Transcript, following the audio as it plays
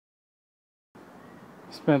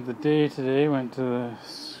Spent the day today, went to the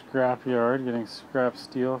scrap yard getting scrap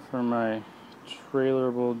steel for my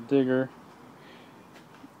trailerable digger,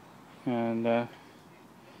 and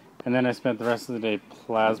then I spent the rest of the day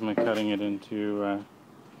plasma cutting it into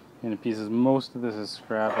pieces. Most of this is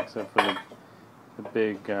scrap except for the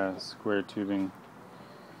big square tubing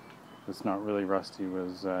that's not really rusty.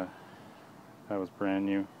 That was brand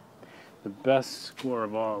new. The best score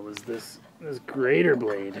of all was this grater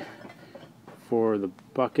blade for the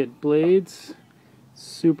bucket blades.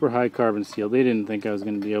 Super high carbon steel. They didn't think I was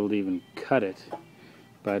going to be able to even cut it,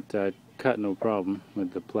 but cut no problem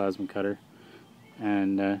with the plasma cutter,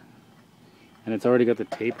 and it's already got the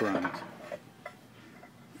taper on it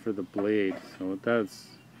for the blade. So that's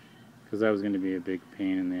because that was going to be a big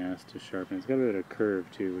pain in the ass to sharpen. It's got a bit of curve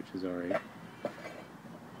too, which is alright.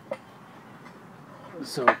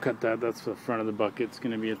 So I'll cut that. That's the front of the bucket. It's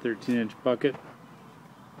going to be a 13-inch bucket.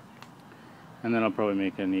 And then I'll probably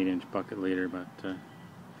make an 8-inch bucket later, but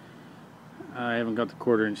I haven't got the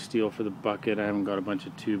 1/4-inch steel for the bucket. I haven't got a bunch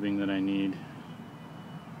of tubing that I need,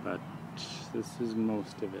 but this is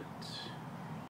most of it.